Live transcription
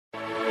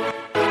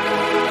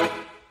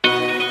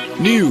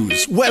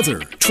News,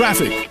 weather,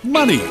 traffic,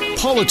 money,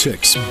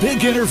 politics,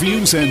 big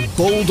interviews, and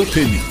bold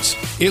opinions.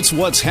 It's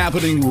what's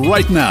happening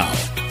right now.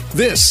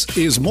 This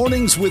is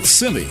Mornings with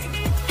Simi.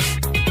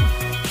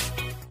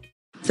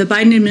 The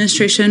Biden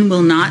administration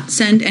will not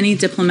send any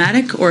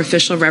diplomatic or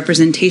official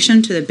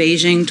representation to the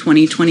Beijing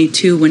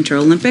 2022 Winter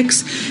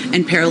Olympics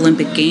and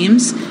Paralympic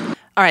Games.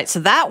 All right, so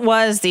that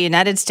was the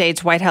United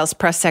States White House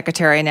press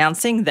secretary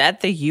announcing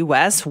that the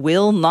U.S.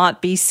 will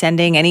not be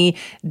sending any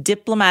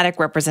diplomatic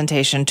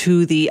representation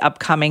to the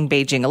upcoming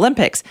Beijing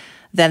Olympics.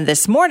 Then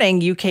this morning,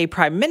 UK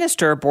Prime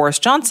Minister Boris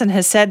Johnson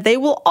has said they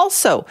will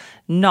also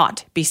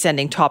not be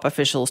sending top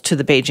officials to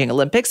the Beijing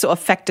Olympics, so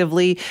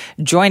effectively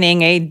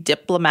joining a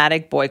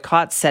diplomatic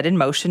boycott set in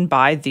motion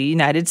by the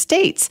United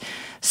States.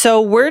 So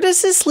where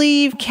does this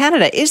leave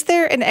Canada? Is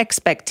there an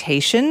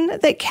expectation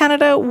that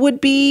Canada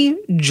would be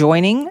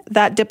joining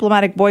that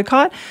diplomatic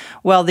boycott?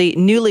 Well, the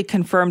newly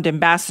confirmed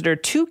ambassador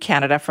to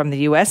Canada from the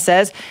U.S.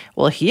 says,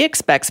 well, he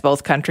expects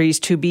both countries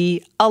to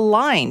be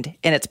aligned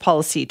in its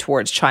policy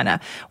towards China.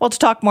 Well, to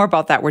talk more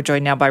about that, we're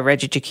joined now by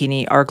Reggie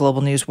Cecchini, our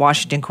Global News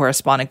Washington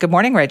correspondent. Good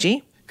morning,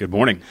 Reggie. Good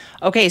morning.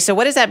 Okay, so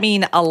what does that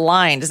mean,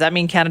 aligned? Does that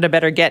mean Canada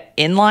better get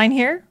in line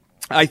here?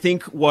 I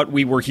think what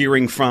we were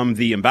hearing from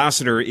the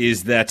ambassador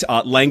is that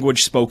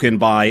language spoken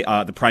by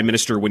the prime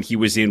minister when he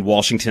was in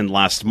Washington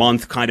last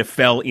month kind of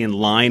fell in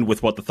line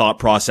with what the thought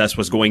process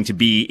was going to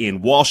be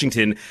in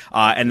Washington,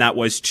 and that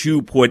was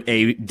to put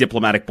a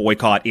diplomatic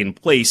boycott in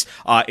place.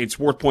 It's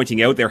worth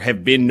pointing out there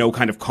have been no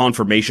kind of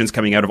confirmations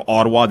coming out of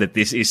Ottawa that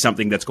this is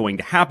something that's going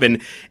to happen,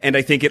 and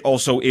I think it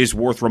also is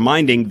worth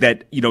reminding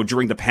that, you know,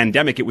 during the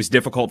pandemic, it was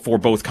difficult for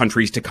both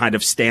countries to kind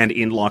of stand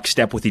in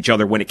lockstep with each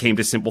other when it came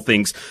to simple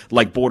things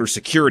like border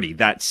security.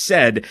 That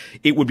said,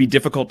 it would be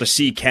difficult to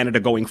see Canada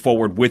going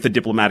forward with a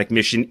diplomatic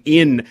mission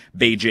in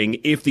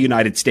Beijing if the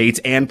United States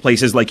and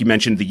places like you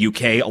mentioned, the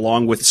UK,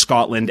 along with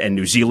Scotland and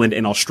New Zealand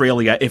and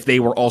Australia, if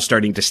they were all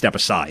starting to step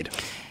aside.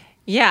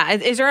 Yeah.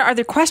 Are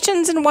there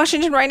questions in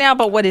Washington right now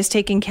about what is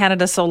taking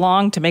Canada so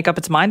long to make up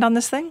its mind on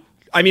this thing?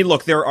 I mean,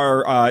 look, there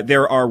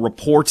are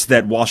reports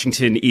that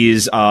Washington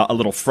is a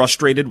little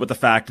frustrated with the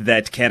fact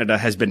that Canada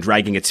has been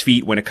dragging its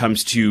feet when it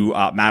comes to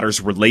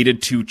matters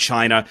related to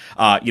China.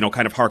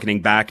 Kind of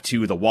harkening back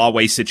to the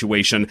Huawei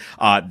situation.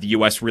 The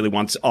U.S. really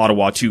wants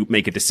Ottawa to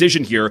make a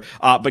decision here,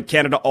 but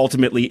Canada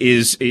ultimately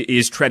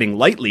is treading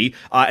lightly,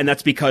 and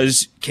that's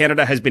because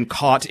Canada has been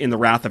caught in the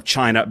wrath of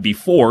China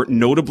before,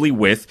 notably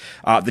with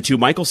the two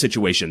Michael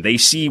situation. They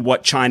see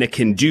what China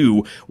can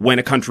do when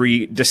a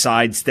country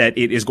decides that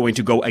it is going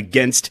to go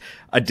against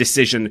a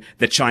decision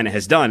that China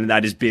has done, and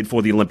that is bid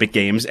for the Olympic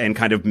Games and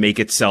kind of make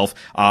itself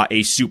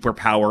a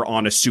superpower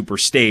on a super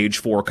stage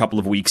for a couple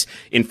of weeks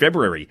in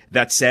February.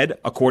 That said,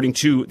 according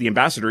to the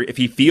ambassador, if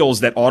he feels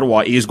that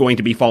Ottawa is going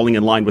to be falling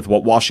in line with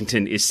what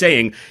Washington is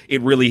saying,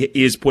 it really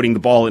is putting the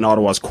ball in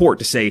Ottawa's court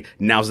to say,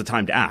 now's the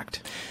time to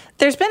act.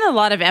 There's been a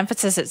lot of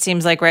emphasis, it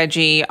seems like,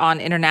 Reggie, on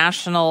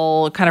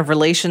international kind of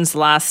relations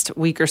last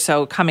week or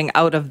so coming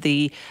out of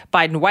the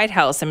Biden White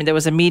House. I mean, there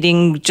was a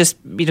meeting just,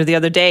 the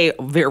other day,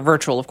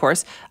 virtual, of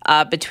course,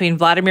 between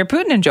Vladimir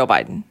Putin and Joe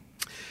Biden.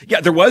 Yeah,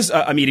 there was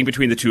a meeting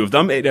between the two of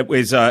them. It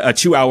was a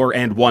 2-hour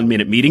and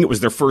 1-minute meeting. It was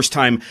their first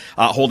time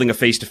holding a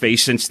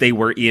face-to-face since they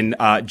were in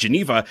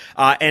Geneva.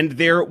 And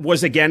there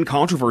was, again,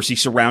 controversy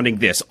surrounding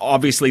this.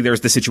 Obviously, there's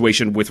the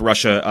situation with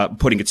Russia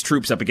putting its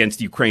troops up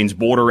against Ukraine's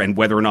border and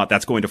whether or not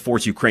that's going to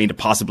force Ukraine to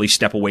possibly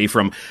step away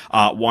from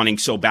wanting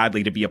so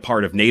badly to be a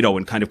part of NATO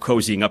and kind of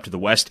cozying up to the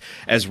West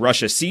as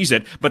Russia sees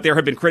it. But there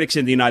have been critics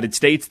in the United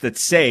States that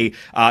say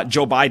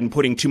Joe Biden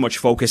putting too much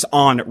focus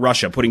on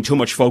Russia, putting too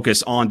much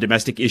focus on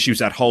domestic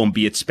issues at home,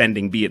 be it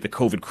spending, be it the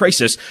COVID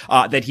crisis,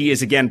 that he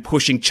is again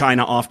pushing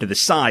China off to the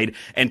side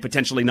and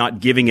potentially not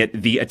giving it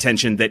the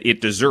attention that it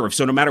deserves.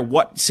 So no matter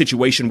what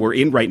situation we're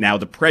in right now,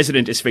 the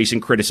president is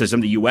facing criticism.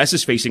 The U.S.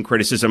 is facing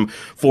criticism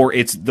for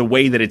the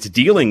way that it's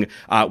dealing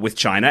with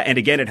China. And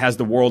again, it has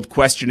the world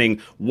questioning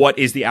what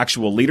is the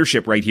actual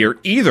leadership right here,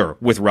 either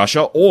with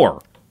Russia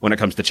or when it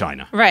comes to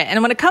China. Right.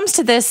 And when it comes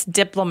to this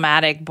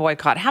diplomatic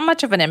boycott, how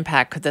much of an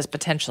impact could this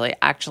potentially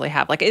actually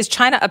have? Like, is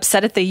China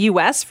upset at the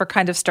U.S. for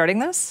kind of starting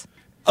this?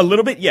 A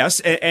little bit, yes.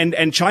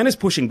 And China's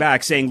pushing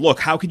back saying, look,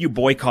 how could you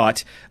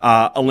boycott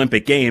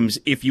Olympic Games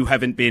if you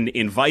haven't been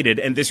invited?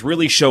 And this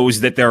really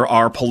shows that there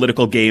are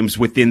political games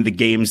within the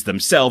games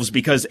themselves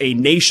because a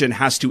nation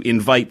has to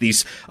invite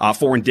these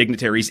foreign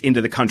dignitaries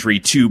into the country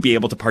to be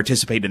able to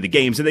participate in the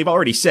games. And they've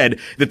already said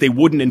that they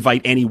wouldn't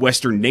invite any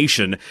Western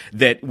nation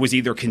that was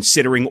either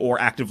considering or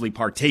actively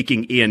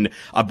partaking in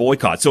a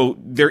boycott. So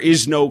there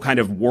is no kind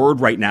of word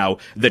right now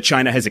that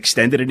China has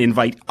extended an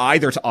invite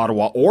either to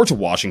Ottawa or to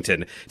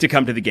Washington to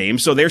come to to the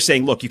games. So they're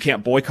saying, look, you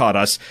can't boycott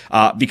us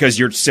because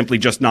you're simply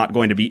just not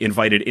going to be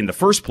invited in the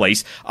first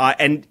place.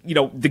 And,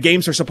 the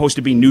games are supposed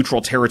to be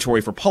neutral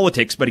territory for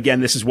politics. But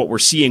again, this is what we're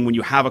seeing when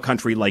you have a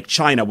country like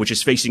China, which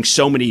is facing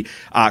so many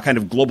kind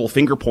of global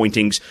finger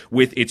pointings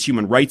with its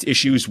human rights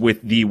issues,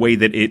 with the way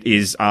that it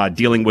is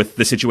dealing with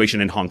the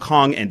situation in Hong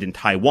Kong and in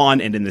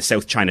Taiwan and in the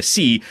South China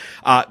Sea.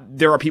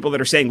 There are people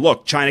that are saying,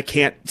 look, China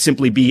can't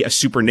simply be a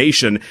super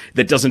nation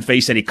that doesn't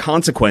face any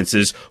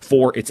consequences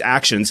for its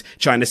actions.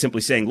 China's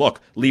simply saying,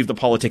 look, leave the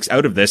politics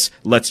out of this.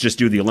 Let's just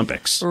do the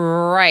Olympics.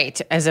 Right.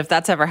 As if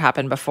that's ever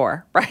happened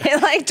before,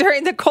 right? Like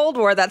during the Cold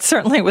War, that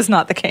certainly was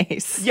not the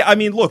case. Yeah, I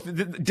mean, look,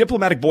 the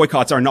diplomatic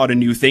boycotts are not a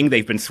new thing.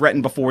 They've been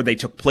threatened before. They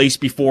took place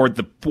before.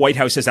 The White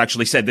House has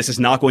actually said this is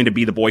not going to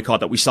be the boycott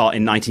that we saw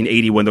in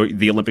 1980 when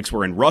the Olympics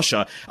were in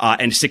Russia,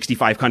 and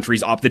 65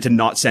 countries opted to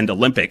not send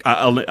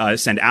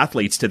send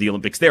athletes to the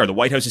Olympics there. The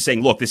White House is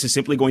saying, look, this is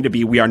simply going to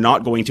be, we are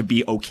not going to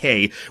be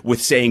okay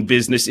with saying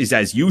business is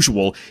as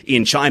usual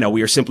in China.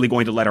 We are simply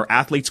going to let our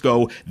athletes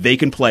go. They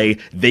can play.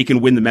 They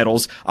can win the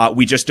medals.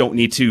 We just don't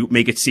need to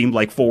make it seem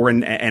like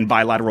foreign and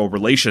bilateral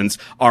relations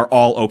are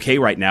all okay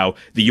right now.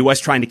 The U.S.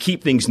 trying to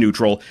keep things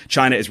neutral.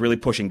 China is really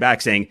pushing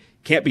back, saying,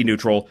 can't be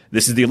neutral.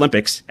 This is the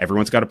Olympics.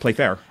 Everyone's got to play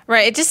fair.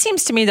 Right. It just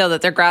seems to me, though,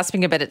 that they're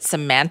grasping a bit at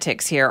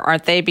semantics here,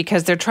 aren't they?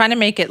 Because they're trying to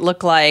make it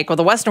look like,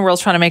 the Western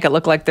world's trying to make it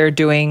look like they're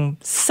doing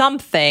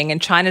something,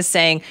 and China's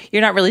saying,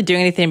 you're not really doing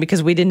anything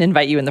because we didn't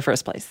invite you in the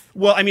first place.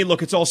 Well, I mean,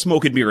 look, it's all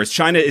smoke and mirrors.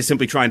 China is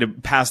simply trying to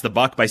pass the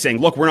buck by saying,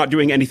 look, we're not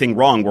doing anything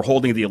wrong. We're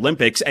holding the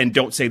Olympics, and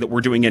don't say that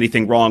we're doing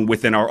anything wrong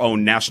within our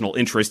own national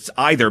interests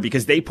either,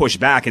 because they push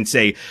back and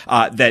say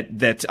that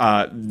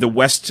the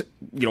West,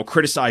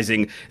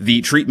 criticizing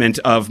the treatment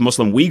of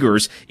Muslim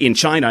Uyghurs in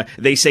China,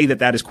 they say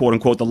that is quote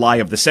unquote the lie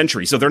of the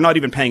century. So they're not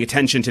even paying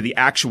attention to the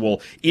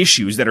actual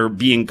issues that are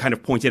being kind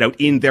of pointed out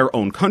in their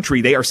own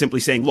country. They are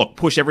simply saying, look,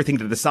 push everything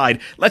to the side.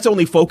 Let's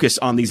only focus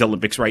on these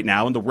Olympics right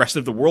now. And the rest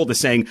of the world is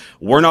saying,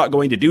 we're not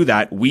going to do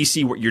that. We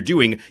see what you're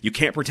doing. You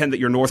can't pretend that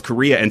you're North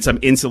Korea and some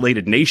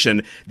insulated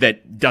nation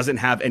that doesn't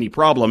have any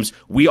problems.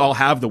 We all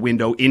have the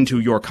window into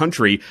your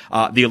country.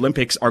 The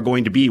Olympics are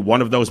going to be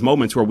one of those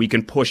moments where we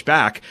can push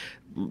back.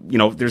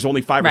 There's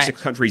only 5 or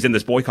 6 countries in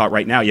this boycott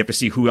right now. You have to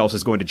see who else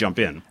is going to jump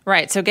in.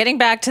 Right. So getting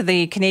back to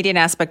the Canadian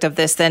aspect of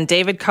this, then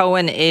David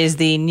Cohen is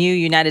the new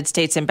United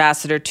States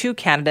ambassador to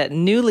Canada,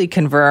 newly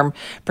confirmed,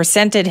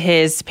 presented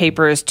his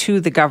papers to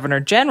the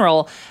Governor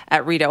General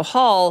at Rideau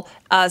Hall.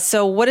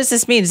 So what does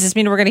this mean? Does this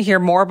mean we're going to hear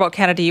more about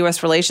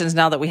Canada-U.S. relations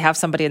now that we have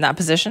somebody in that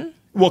position?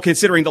 Well,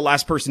 considering the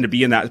last person to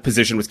be in that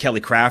position was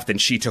Kelly Craft, and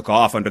she took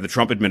off under the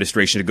Trump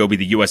administration to go be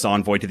the U.S.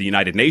 envoy to the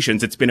United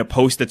Nations, it's been a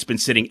post that's been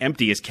sitting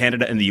empty as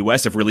Canada and the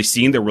U.S. have really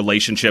seen their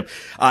relationship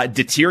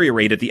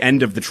deteriorate at the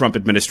end of the Trump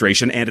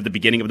administration and at the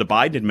beginning of the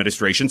Biden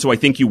administration. So I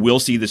think you will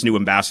see this new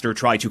ambassador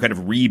try to kind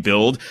of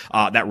rebuild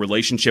that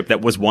relationship that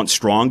was once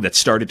strong, that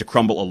started to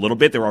crumble a little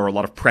bit. There are a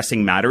lot of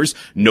pressing matters,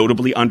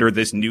 notably under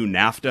this new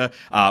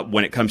NAFTA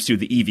when it comes to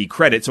the EV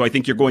credit. So I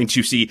think you're going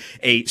to see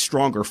a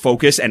stronger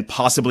focus and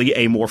possibly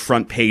a more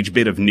front page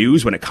bit of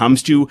news when it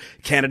comes to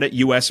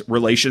Canada-U.S.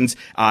 relations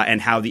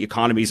and how the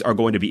economies are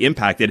going to be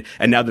impacted.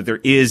 And now that there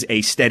is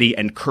a steady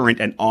and current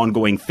and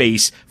ongoing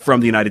face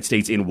from the United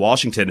States in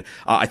Washington,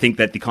 I think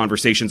that the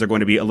conversations are going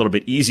to be a little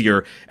bit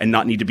easier and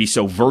not need to be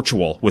so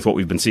virtual with what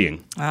we've been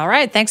seeing. All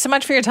right. Thanks so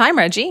much for your time,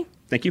 Reggie.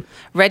 Thank you.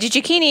 Reggie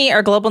Cicchini,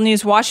 our Global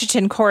News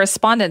Washington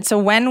correspondent. So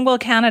when will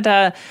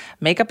Canada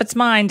make up its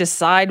mind,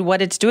 decide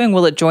what it's doing?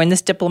 Will it join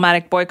this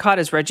diplomatic boycott?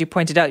 As Reggie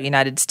pointed out,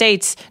 United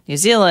States, New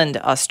Zealand,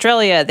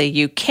 Australia,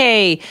 the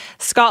UK,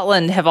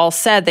 Scotland have all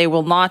said they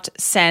will not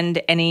send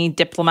any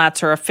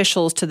diplomats or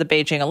officials to the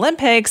Beijing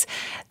Olympics.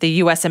 The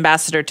U.S.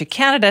 ambassador to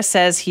Canada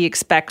says he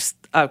expects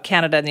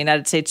Canada and the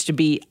United States to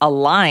be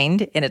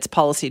aligned in its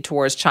policy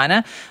towards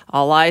China.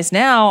 All eyes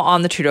now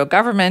on the Trudeau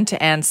government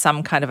and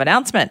some kind of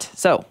announcement.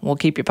 So we'll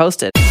keep you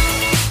posted.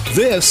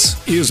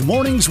 This is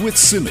Mornings with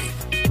Simi.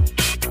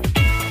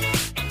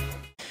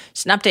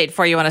 Just an update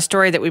for you on a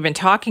story that we've been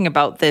talking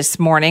about this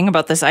morning,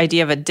 about this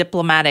idea of a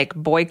diplomatic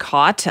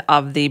boycott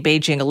of the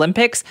Beijing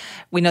Olympics.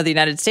 We know the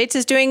United States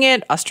is doing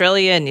it.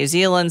 Australia, New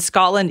Zealand,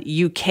 Scotland,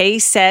 UK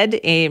said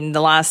in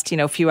the last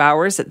few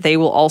hours that they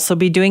will also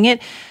be doing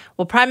it.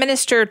 Well, Prime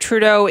Minister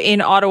Trudeau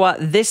in Ottawa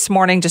this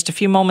morning, just a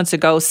few moments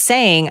ago,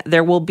 saying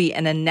there will be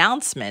an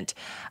announcement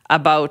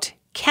about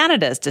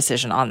Canada's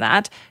decision on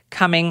that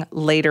coming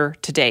later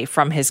today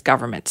from his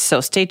government.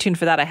 So stay tuned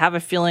for that. I have a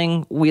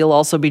feeling we'll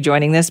also be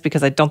joining this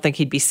because I don't think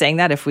he'd be saying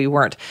that if we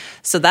weren't.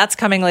 So that's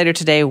coming later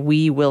today.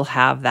 We will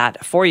have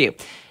that for you.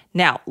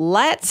 Now,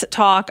 let's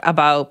talk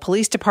about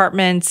police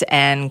departments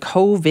and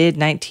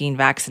COVID-19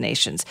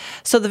 vaccinations.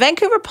 So the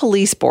Vancouver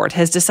Police Board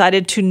has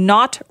decided to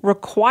not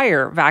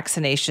require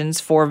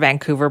vaccinations for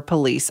Vancouver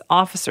police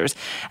officers.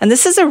 And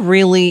this is a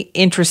really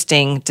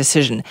interesting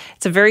decision.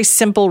 It's a very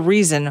simple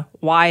reason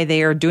why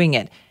they are doing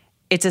it.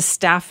 it's a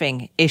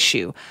staffing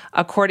issue.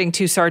 According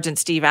to Sergeant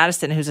Steve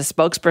Addison, who's a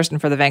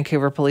spokesperson for the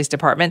Vancouver Police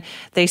Department,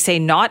 they say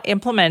not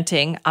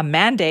implementing a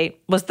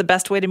mandate was the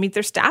best way to meet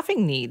their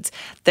staffing needs.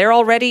 They're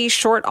already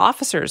short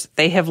officers.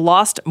 They have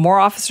lost more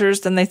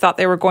officers than they thought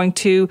they were going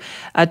to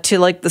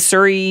like the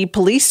Surrey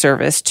Police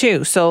Service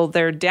too. So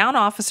they're down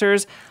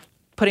officers.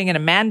 Putting in a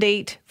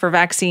mandate for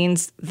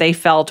vaccines, they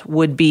felt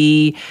would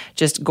be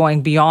just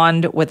going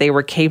beyond what they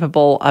were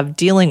capable of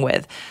dealing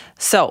with.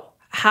 So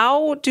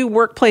how do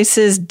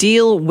workplaces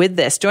deal with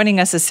this? Joining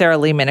us is Sarah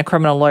Lehman, a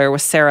criminal lawyer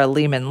with Sarah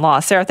Lehman Law.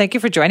 Sarah, thank you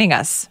for joining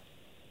us.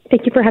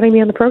 Thank you for having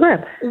me on the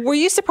program. Were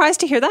you surprised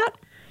to hear that?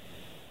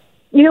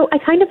 I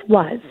kind of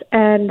was.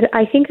 And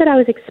I think that I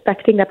was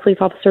expecting that police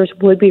officers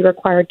would be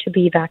required to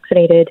be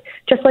vaccinated,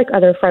 just like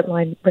other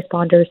frontline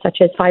responders, such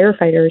as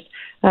firefighters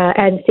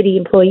and city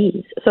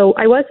employees. So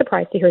I was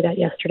surprised to hear that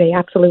yesterday,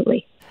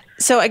 absolutely.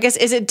 So I guess,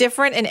 is it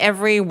different in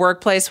every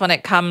workplace when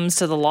it comes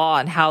to the law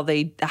and how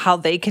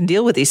they can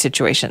deal with these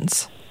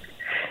situations?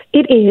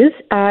 It is.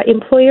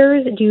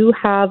 Employers do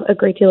have a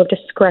great deal of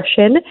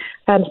discretion,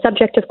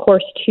 subject, of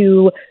course,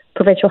 to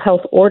provincial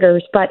health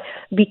orders. But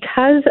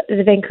because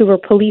the Vancouver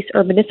Police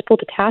are a municipal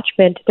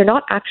detachment, they're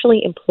not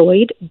actually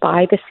employed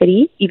by the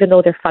city, even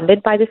though they're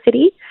funded by the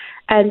city.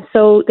 And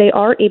so they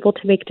are able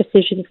to make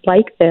decisions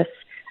like this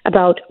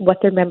about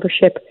what their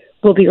membership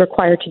will be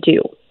required to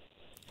do.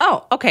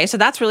 Oh, okay. So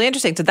that's really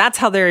interesting. So that's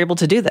how they're able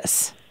to do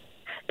this.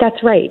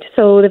 That's right.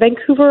 So the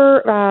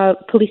Vancouver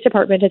Police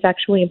Department is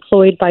actually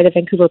employed by the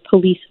Vancouver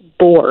Police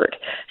Board.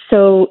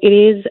 So it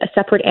is a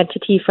separate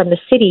entity from the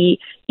city,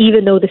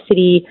 even though the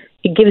city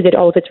gives it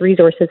all of its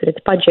resources and its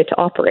budget to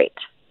operate.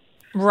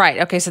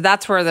 Right. Okay. So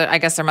that's where I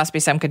guess there must be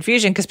some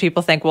confusion because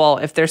people think, well,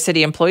 if they're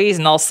city employees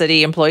and all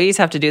city employees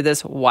have to do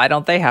this, why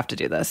don't they have to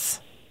do this?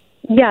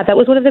 Yeah, that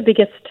was one of the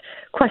biggest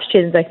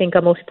questions, I think,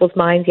 on most people's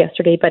minds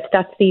yesterday, but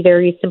that's the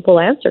very simple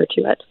answer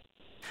to it.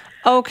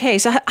 Okay,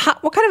 so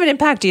what kind of an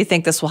impact do you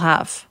think this will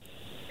have?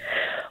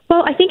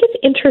 Well, I think it's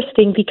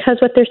interesting because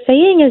what they're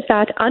saying is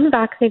that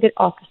unvaccinated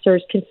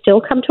officers can still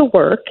come to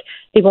work.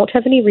 They won't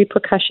have any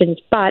repercussions,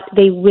 but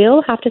they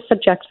will have to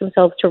subject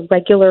themselves to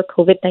regular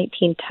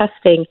COVID-19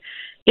 testing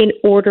in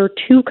order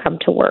to come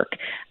to work.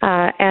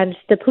 And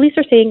the police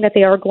are saying that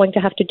they are going to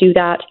have to do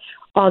that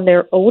on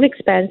their own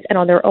expense and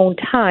on their own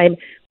time.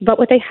 But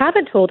what they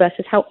haven't told us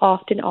is how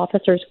often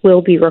officers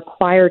will be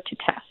required to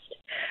test.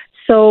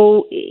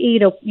 So,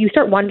 you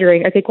start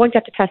wondering, are they going to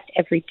have to test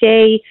every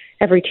day,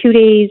 every 2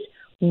 days,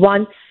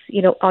 once,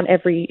 on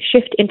every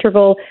shift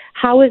interval?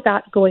 How is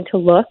that going to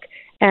look?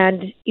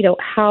 And,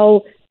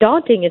 how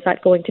daunting is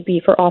that going to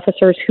be for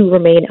officers who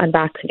remain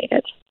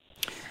unvaccinated?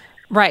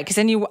 Right, because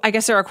then I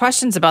guess there are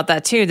questions about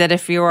that too, that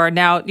if you're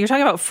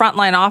talking about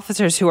frontline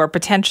officers who are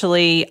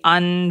potentially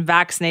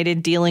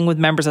unvaccinated dealing with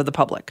members of the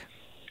public.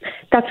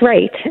 That's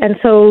right. And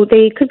so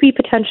they could be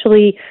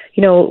potentially,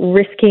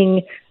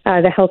 risking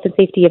the health and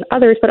safety of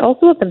others, but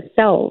also of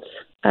themselves.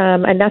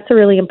 And that's a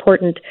really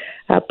important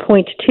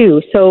point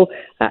too. So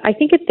I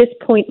think at this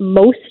point,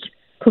 most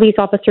police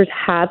officers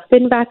have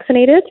been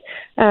vaccinated,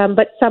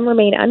 but some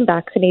remain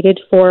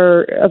unvaccinated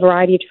for a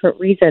variety of different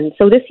reasons.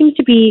 So this seems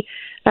to be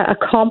a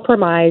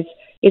compromise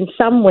in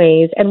some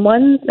ways, and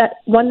one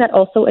that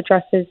also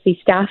addresses the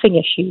staffing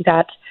issue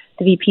that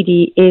the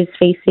VPD is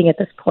facing at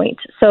this point.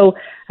 So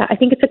I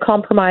think it's a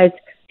compromise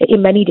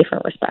in many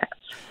different respects.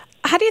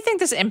 How do you think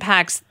this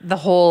impacts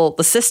the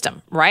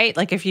system, right?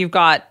 Like if you're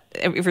trying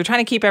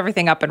to keep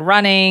everything up and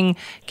running,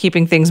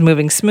 keeping things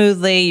moving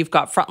smoothly, you've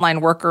got frontline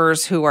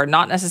workers who are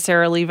not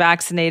necessarily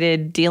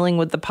vaccinated, dealing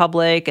with the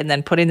public and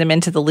then putting them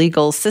into the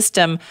legal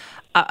system.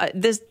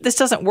 This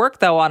doesn't work,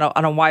 though,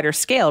 on a wider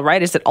scale,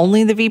 right? Is it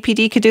only the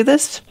VPD could do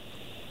this?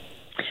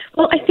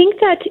 Well, I think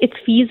that it's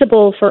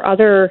feasible for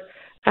other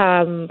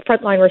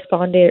frontline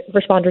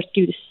responders to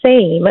do the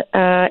same.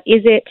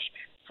 Is it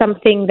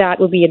something that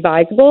would be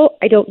advisable?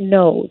 I don't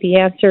know. The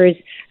answer is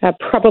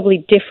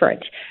probably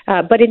different.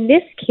 But in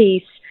this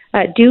case,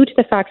 due to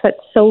the fact that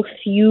so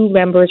few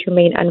members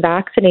remain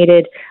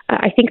unvaccinated,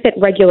 I think that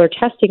regular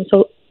testing,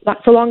 so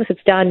long as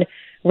it's done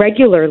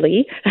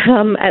regularly,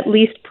 at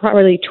least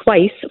probably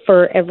twice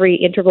for every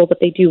interval that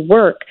they do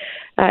work,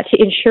 to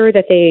ensure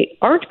that they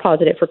aren't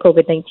positive for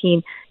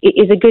COVID-19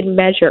 is a good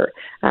measure.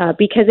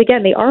 Because,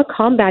 again, they are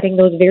combating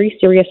those very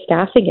serious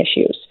staffing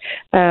issues.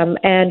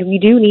 And we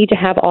do need to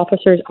have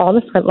officers on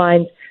the front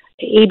lines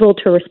able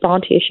to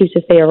respond to issues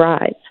as they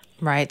arise.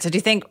 Right. So do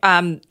you think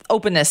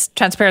openness,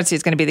 transparency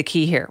is going to be the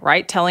key here,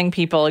 right? Telling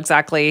people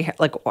exactly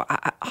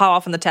how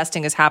often the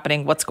testing is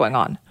happening, what's going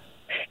on?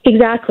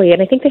 Exactly.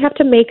 And I think they have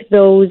to make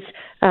those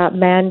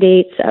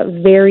mandates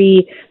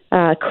very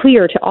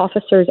clear to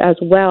officers as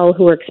well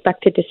who are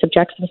expected to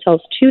subject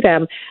themselves to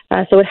them.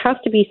 So it has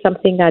to be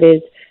something that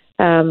is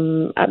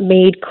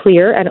made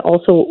clear and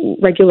also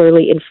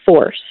regularly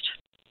enforced.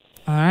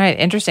 All right.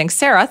 Interesting.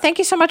 Sarah, thank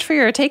you so much for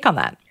your take on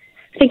that.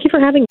 Thank you for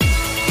having me.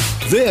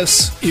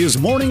 This is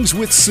Mornings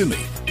with Simi.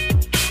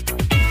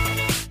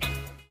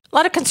 A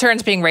lot of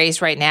concerns being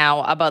raised right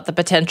now about the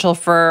potential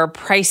for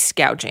price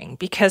gouging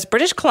because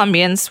British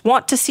Columbians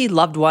want to see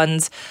loved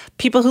ones,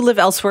 people who live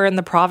elsewhere in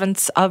the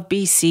province of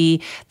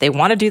BC. They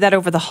want to do that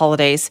over the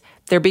holidays.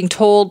 They're being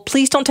told,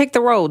 please don't take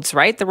the roads,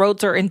 right? The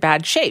roads are in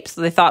bad shape.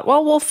 So they thought,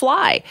 well, we'll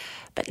fly.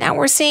 But now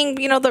we're seeing,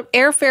 the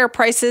airfare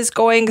prices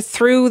going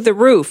through the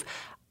roof.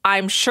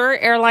 I'm sure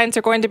airlines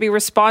are going to be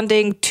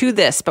responding to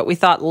this, but we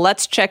thought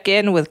let's check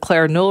in with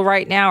Claire Newell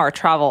right now, our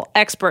travel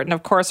expert, and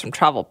of course from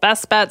Travel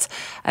Best Bets.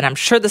 And I'm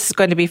sure this is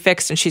going to be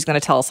fixed, and she's going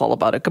to tell us all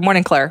about it. Good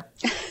morning, Claire.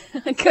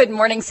 Good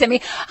morning,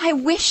 Simi. I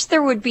wish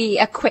there would be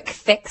a quick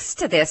fix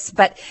to this,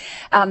 but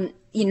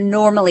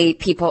normally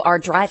people are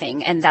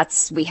driving, and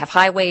we have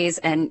highways,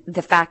 and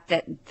the fact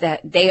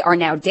that they are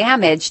now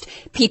damaged,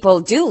 people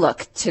do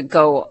look to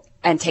go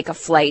and take a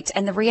flight.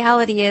 And the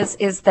reality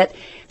is that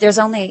there's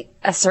only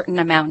a certain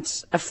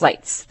amount of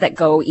flights that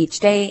go each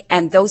day.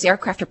 And those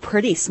aircraft are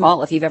pretty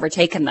small if you've ever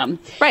taken them.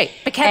 Right.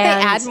 But can't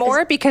they add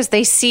more because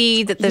they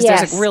see that there's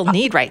a real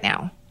need right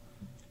now?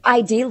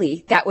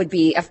 Ideally, that would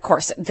be, of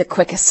course, the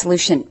quickest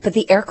solution. But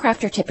the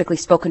aircraft are typically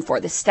spoken for.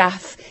 The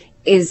staff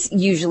is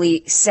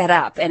usually set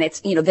up, and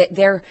it's,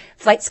 their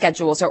flight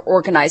schedules are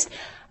organized.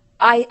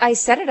 I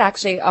said it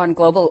actually on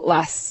Global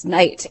last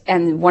night,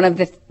 and one of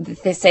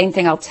the same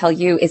thing I'll tell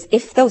you is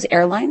if those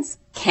airlines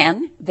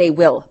can, they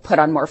will put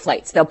on more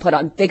flights. They'll put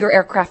on bigger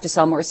aircraft to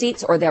sell more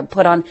seats, or they'll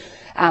put on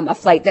a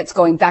flight that's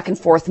going back and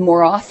forth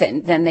more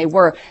often than they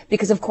were,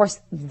 because of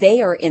course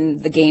they are in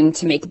the game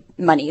to make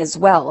money as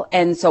well.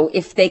 And so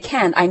if they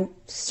can, I'm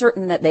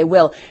certain that they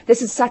will.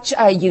 This is such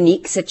a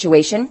unique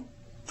situation.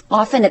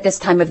 Often at this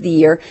time of the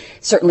year,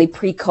 certainly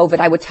pre-COVID,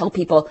 I would tell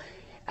people,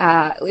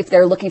 if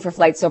they're looking for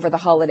flights over the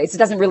holidays, it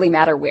doesn't really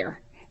matter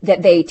where,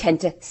 that they tend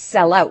to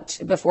sell out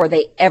before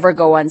they ever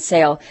go on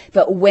sale.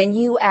 But when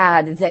you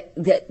add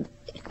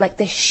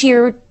the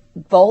sheer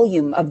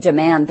volume of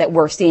demand that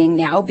we're seeing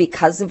now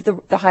because of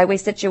the highway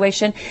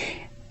situation,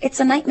 it's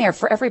a nightmare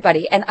for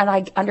everybody. And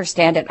I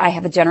understand it. I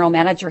have a general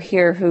manager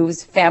here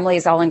whose family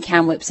is all in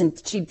Kamloops,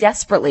 and she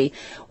desperately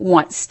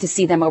wants to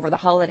see them over the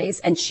holidays,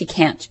 and she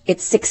can't.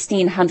 It's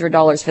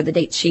 $1,600 for the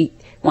date she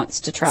wants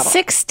to travel.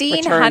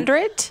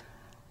 $1,600?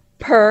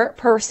 Per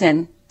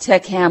person to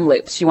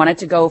Kamloops. She wanted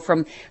to go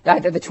from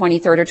either the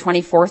 23rd or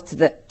 24th to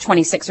the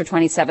 26th or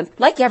 27th,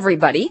 like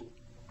everybody.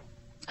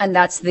 And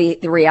that's the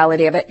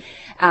reality of it.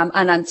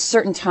 And on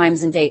certain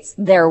times and dates,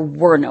 there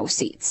were no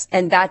seats.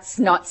 And that's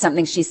not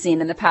something she's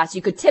seen in the past.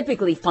 You could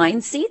typically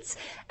find seats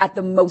at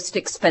the most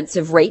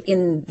expensive rate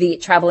in the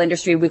travel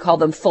industry. We call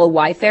them full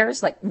Y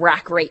fares, like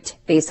rack rate,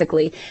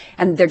 basically.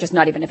 And they're just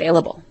not even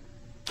available.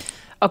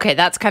 Okay,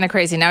 that's kind of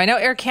crazy. Now, I know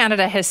Air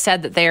Canada has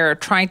said that they're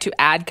trying to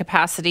add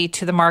capacity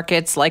to the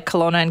markets like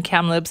Kelowna and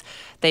Kamloops.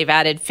 They've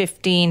added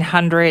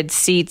 1,500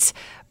 seats.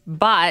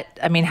 But,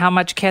 how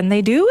much can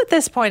they do at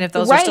this point if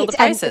those are still the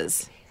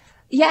prices?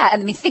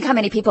 And think how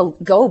many people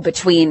go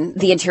between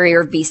the interior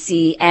of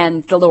BC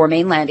and the Lower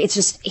Mainland. It's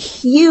just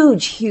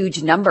huge,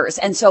 huge numbers.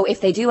 And so if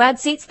they do add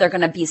seats, they're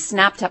going to be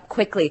snapped up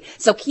quickly.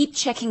 So keep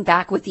checking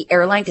back with the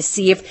airline to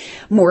see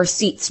if more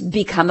seats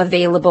become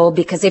available,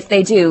 because if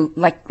they do,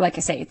 like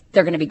I say,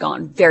 they're going to be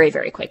gone very,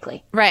 very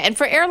quickly. Right. And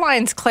for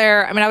airlines,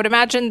 Claire, I would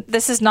imagine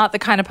this is not the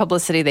kind of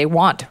publicity they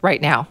want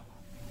right now.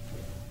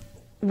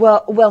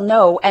 Well,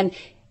 no. And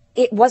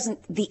it wasn't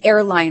the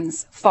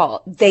airline's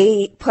fault.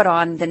 They put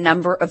on the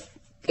number of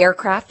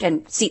aircraft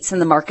and seats in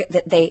the market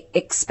that they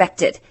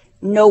expected.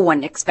 No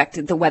one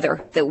expected the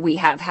weather that we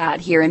have had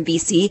here in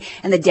BC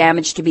and the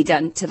damage to be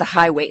done to the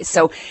highways.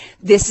 So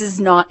this is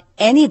not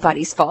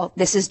anybody's fault.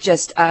 This is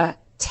just a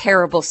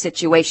terrible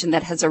situation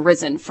that has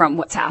arisen from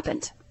what's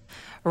happened.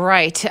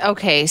 Right.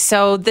 Okay.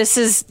 So this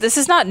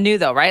is not new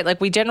though, right? Like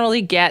we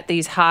generally get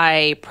these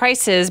high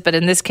prices, but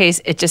in this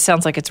case, it just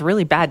sounds like it's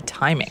really bad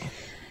timing.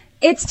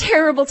 It's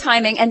terrible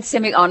timing. And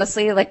Simi,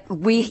 honestly,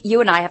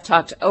 you and I have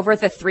talked over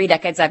the 3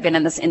 decades I've been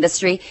in this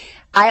industry.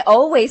 I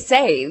always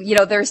say,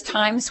 there's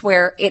times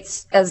where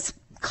it's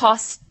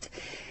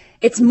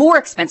more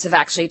expensive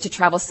actually to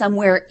travel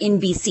somewhere in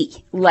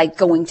BC, like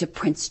going to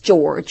Prince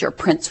George or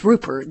Prince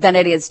Rupert, than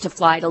it is to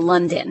fly to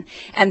London.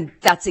 And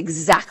that's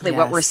exactly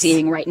what we're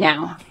seeing right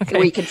now. Okay.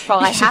 We could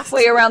fly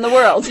halfway around the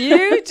world.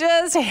 You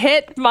just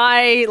hit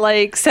my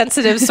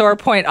sensitive sore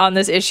point on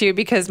this issue,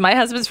 because my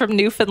husband's from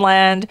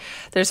Newfoundland.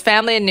 There's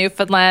family in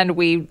Newfoundland.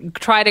 We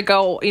try to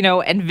go,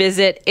 and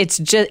visit.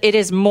 It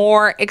is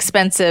more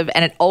expensive,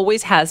 and it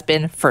always has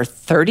been for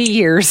 30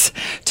 years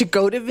to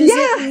go to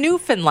visit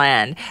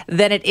Newfoundland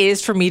than it is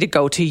for me to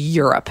go to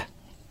Europe.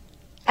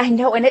 I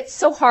know, and it's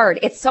so hard.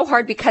 It's so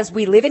hard because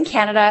we live in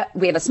Canada,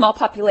 we have a small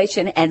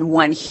population and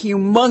one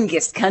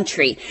humongous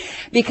country.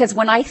 Because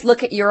when I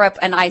look at Europe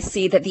and I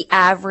see that the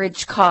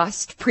average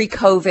cost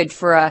pre-COVID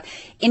for a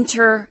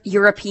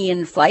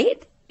inter-European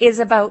flight is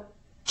about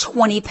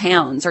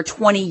 £20 or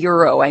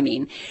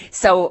 €20,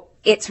 So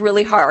it's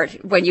really hard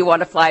when you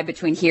want to fly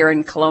between here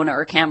and Kelowna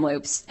or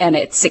Kamloops, and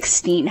it's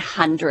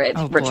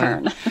 $1,600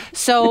 return.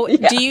 So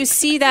do you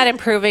see that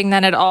improving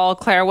then at all,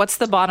 Claire? What's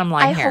the bottom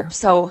line here? I hope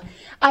so.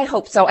 I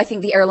hope so. I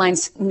think the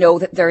airlines know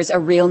that there's a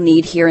real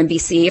need here in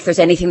BC. If there's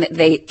anything that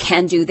they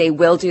can do, they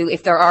will do.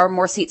 If there are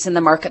more seats in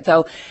the market,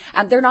 though,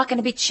 they're not going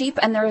to be cheap,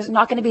 and there's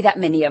not going to be that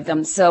many of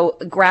them. So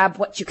grab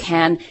what you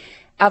can.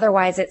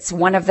 Otherwise, it's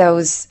one of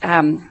those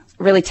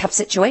really tough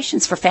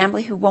situations for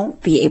family who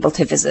won't be able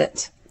to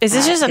visit. Is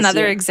this just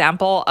another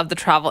example of the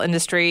travel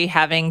industry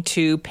having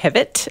to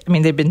pivot? I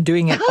mean, they've been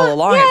doing it all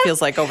along, it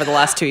feels like, over the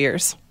last 2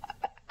 years.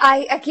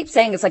 I keep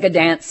saying it's like a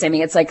dance,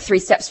 Simi. It's like 3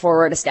 steps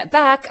forward, a step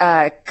back,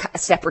 a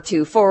step or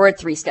 2 forward,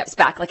 3 steps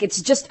back. Like, it's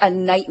just a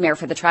nightmare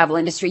for the travel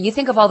industry. You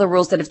think of all the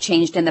rules that have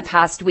changed in the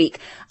past week.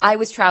 I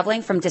was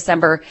traveling from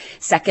December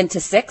 2nd to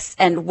 6th.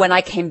 And when I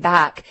came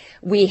back,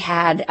 we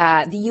had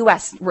the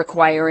U.S.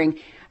 requiring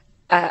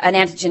an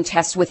antigen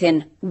test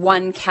within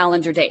 1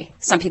 calendar day.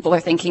 Some people are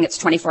thinking it's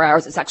 24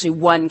 hours. It's actually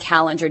 1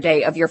 calendar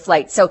day of your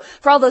flight. So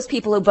for all those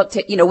people who booked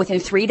it, within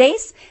 3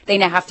 days, they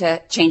now have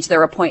to change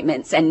their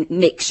appointments and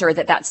make sure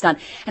that that's done.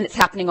 And it's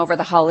happening over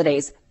the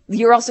holidays.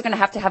 You're also going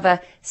to have a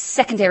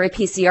secondary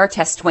PCR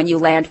test when you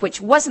land,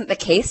 which wasn't the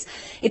case.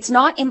 It's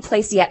not in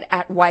place yet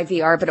at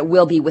YVR, but it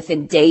will be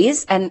within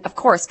days. And of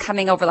course,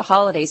 coming over the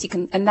holidays, you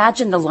can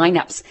imagine the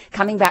lineups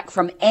coming back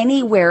from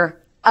anywhere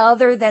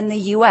other than the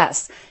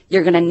U.S.,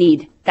 you're going to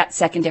need that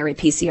secondary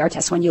PCR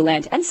test when you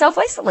land and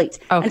self-isolate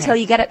until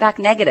you get it back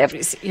negative.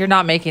 You're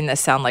not making this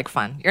sound like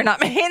fun. You're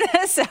not making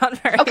this sound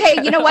very Okay,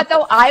 good. You know what,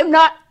 though? I'm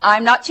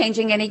not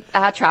changing any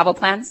travel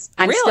plans.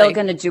 I'm still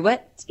going to do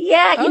it.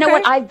 Yeah, you know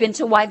what? I've been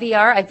to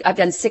YVR. I've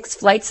done 6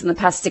 flights in the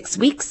past 6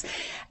 weeks.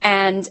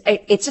 And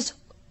it's just,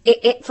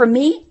 for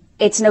me,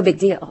 it's no big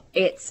deal.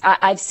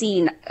 I've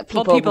seen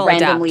people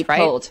randomly adapt, right?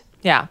 pulled.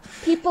 Yeah.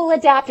 People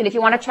adapt, and if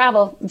you want to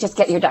travel, just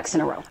get your ducks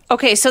in a row.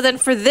 Okay, so then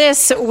for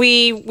this,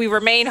 we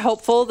remain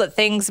hopeful that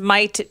things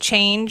might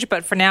change.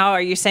 But for now,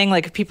 are you saying,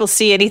 like, if people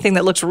see anything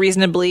that looks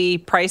reasonably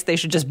priced, they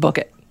should just book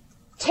it?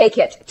 Take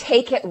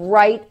it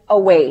right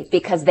away,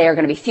 because they are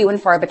going to be few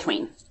and far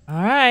between.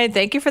 All right.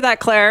 Thank you for that,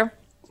 Claire.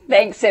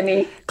 Thanks,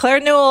 Simi. Claire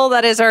Newell,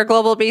 that is our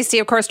Global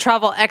BC, of course,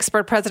 travel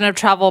expert, president of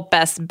Travel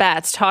Best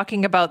Bets,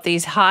 talking about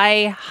these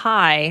sky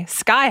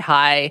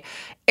high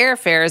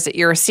airfares that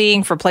you're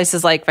seeing for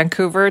places like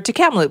Vancouver to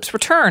Kamloops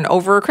return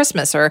over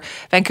Christmas, or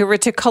Vancouver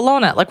to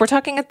Kelowna. Like, we're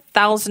talking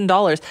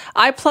 $1,000.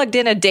 I plugged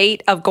in a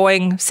date of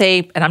going,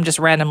 say, and I'm just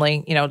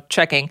randomly,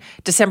 checking,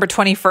 December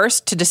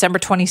 21st to December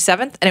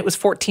 27th, and it was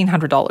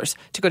 $1,400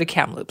 to go to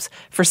Kamloops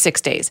for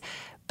 6 days.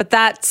 But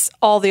that's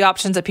all the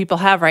options that people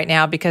have right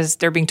now because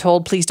they're being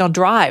told, please don't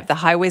drive. The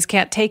highways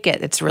can't take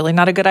it. It's really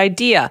not a good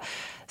idea.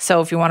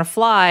 So if you want to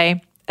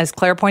fly, as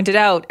Claire pointed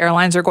out,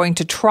 airlines are going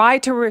to try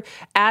to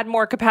add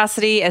more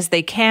capacity as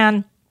they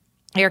can.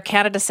 Air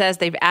Canada says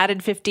they've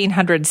added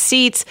 1,500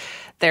 seats.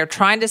 They're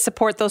trying to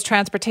support those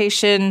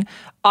transportation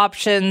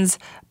options,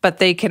 but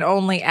they can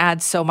only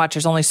add so much.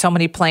 There's only so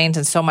many planes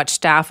and so much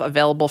staff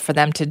available for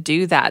them to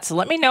do that. So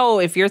let me know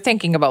if you're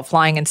thinking about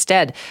flying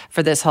instead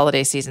for this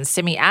holiday season.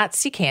 Simi at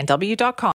cknw.com.